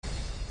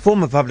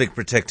Former Public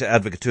Protector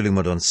Advocate Thuli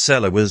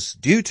Madonsela was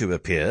due to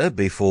appear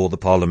before the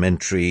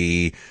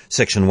parliamentary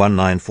Section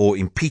 194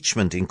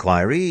 impeachment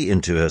inquiry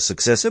into her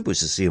successor,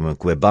 Busisiwe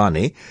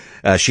Mkhwebane.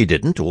 She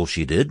didn't. All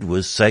she did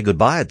was say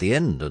goodbye at the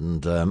end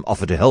and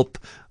offer to help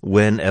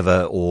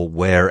whenever or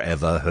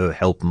wherever her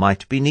help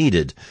might be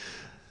needed.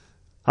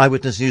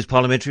 Eyewitness News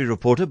parliamentary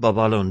reporter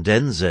Babalo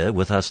Ndenze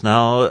with us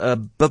now.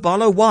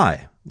 Babalo,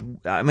 why?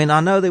 I mean, I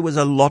know there was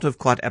a lot of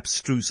quite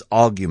abstruse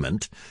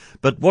argument,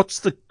 but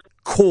what's the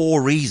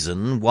core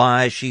reason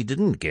why she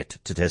didn't get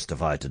to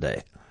testify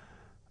today?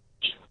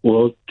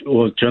 Well,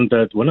 John,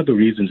 that one of the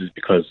reasons is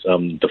because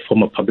the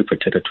former Public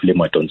Protector Thuli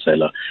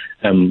Madonsela,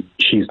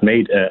 she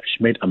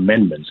made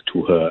amendments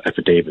to her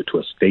affidavit, to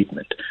her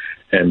statement.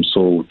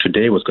 So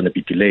today was going to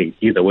be delayed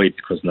either way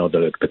because now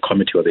the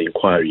committee or the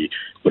inquiry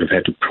would have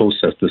had to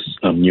process this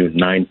new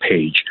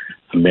 9-page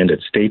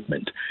amended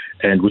statement,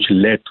 and which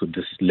led to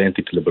this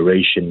lengthy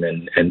deliberation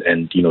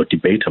and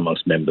debate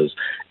amongst members,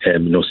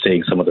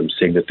 some of them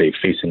saying that they're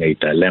facing a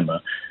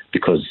dilemma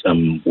because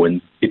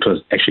when it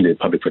was actually the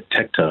Public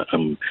Protector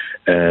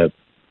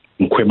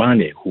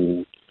Mkhwebane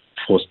who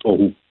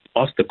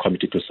asked the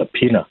committee to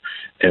subpoena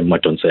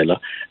Madonsela,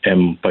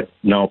 but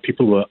now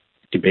people were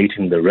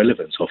debating the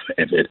relevance of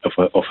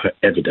her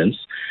evidence,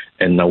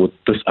 and now with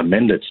this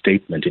amended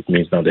statement, it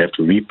means now they have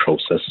to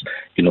reprocess,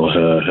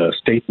 her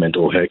statement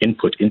or her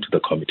input into the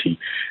committee,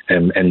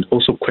 and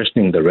also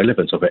questioning the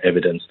relevance of her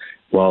evidence.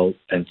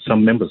 And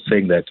some members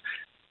saying that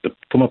the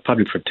former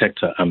Public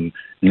Protector,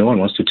 no one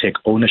wants to take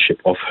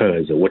ownership of her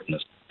as a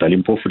witness.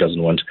 Dali Mpofu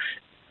doesn't want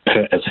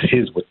her as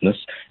his witness,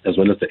 as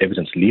well as the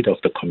evidence leader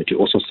of the committee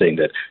also saying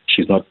that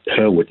she's not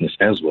her witness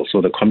as well.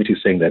 So the committee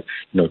is saying that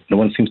no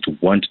one seems to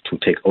want to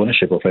take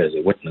ownership of her as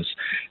a witness,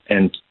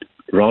 and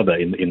rather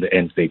in the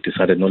end they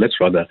decided, no,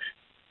 let's rather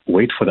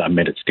wait for the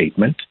amended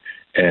statement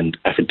and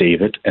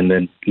affidavit, and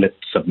then let's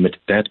submit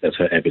that as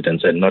her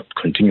evidence and not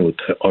continue with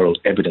her oral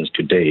evidence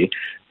today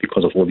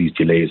because of all these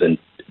delays. And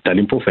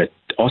Dali Mpofu had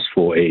asked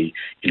for a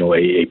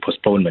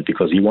postponement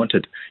because he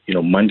wanted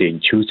Monday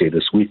and Tuesday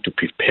this week to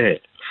prepare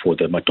for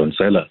the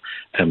Madonsela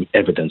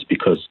evidence,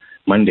 because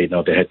Monday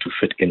now they had to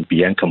fit in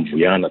Bianca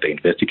Mvuyana, the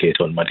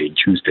investigator, on Monday and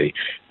Tuesday,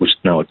 which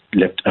now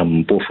left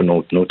Mpofu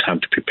no time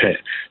to prepare.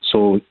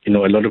 So, a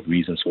lot of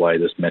reasons why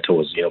this matter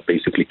was,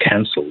 basically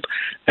cancelled.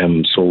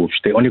 So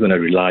they're only going to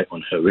rely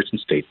on her written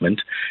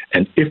statement.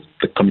 And if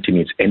the committee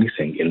needs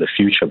anything in the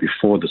future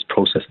before this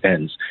process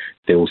ends,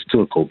 they will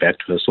still go back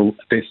to her. So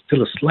there's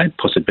still a slight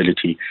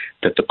possibility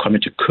that the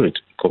committee could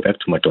go back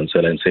to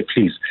Madonsela and say,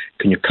 please,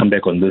 can you come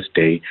back on this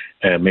day,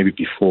 maybe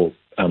before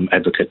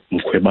Advocate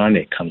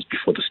Mkhwebane comes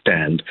before the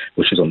stand,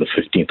 which is on the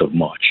 15th of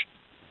March.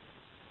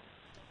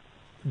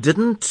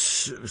 Didn't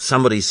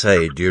somebody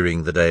say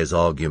during the day's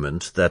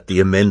argument that the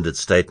amended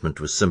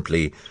statement was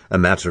simply a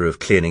matter of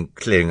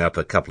clearing up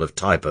a couple of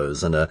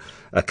typos and a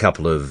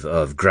couple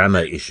of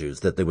grammar issues,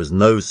 that there was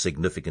no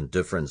significant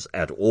difference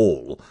at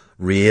all,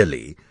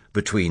 really,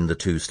 between the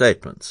two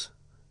statements?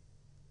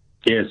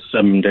 Yes,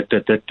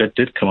 that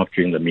did come up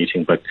during the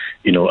meeting, but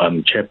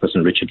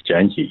Chairperson Richard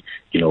Janji,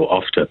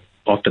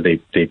 after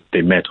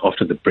they met,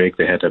 after the break,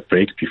 they had a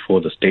break before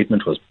the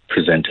statement was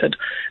presented,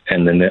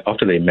 and then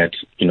after they met,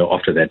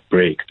 after that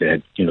break, they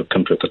had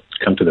come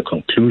to the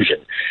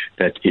conclusion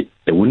that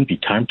there wouldn't be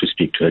time to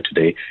speak to her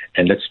today,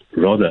 and let's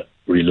rather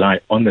rely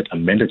on that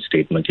amended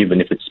statement,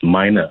 even if it's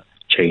minor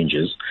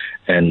changes.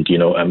 And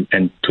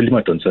Thuli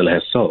Madonsela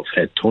herself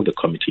had told the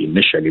committee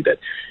initially that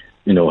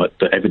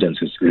the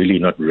evidence is really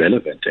not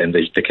relevant, and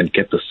they can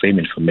get the same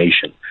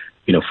information,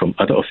 from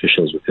other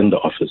officials within the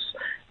office.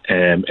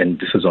 And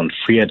this is on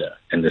FRIEDA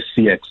and the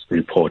CX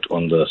report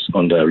on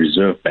the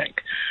Reserve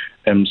Bank.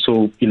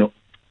 So,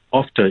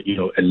 after,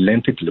 a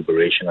lengthy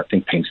deliberation, I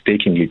think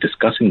painstakingly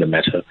discussing the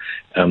matter,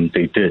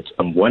 they did.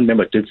 One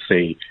member did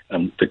say,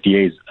 the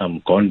DA's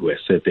Gondwe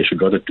said they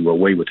should rather do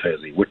away with her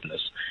as a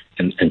witness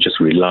and just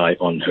rely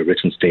on her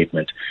written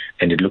statement.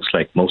 And it looks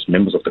like most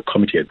members of the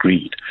committee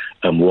agreed.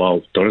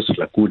 While Doris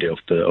Lakude of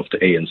the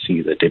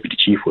ANC, the deputy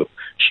chief whip,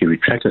 she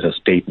retracted her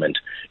statement,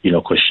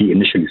 because she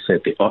initially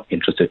said they are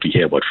interested to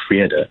hear about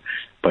FRIEDA,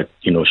 but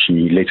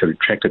she later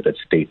retracted that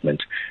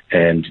statement.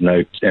 And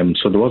now,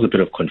 so there was a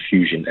bit of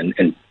confusion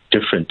and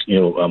different,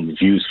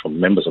 views from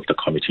members of the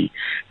committee.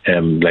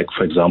 Like,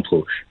 for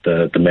example,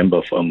 the member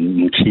of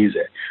Mkhize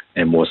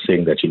was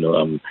saying that,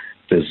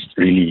 there's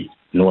really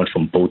no one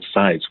from both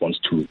sides wants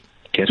to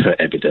get her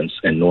evidence,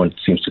 and no one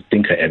seems to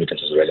think her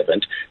evidence is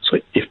relevant. So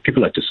if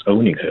people are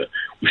disowning her,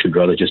 we should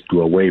rather just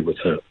do away with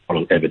her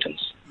oral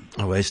evidence.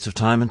 A waste of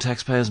time and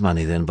taxpayers'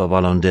 money then.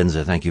 Babalo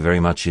Ndenze, thank you very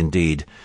much indeed.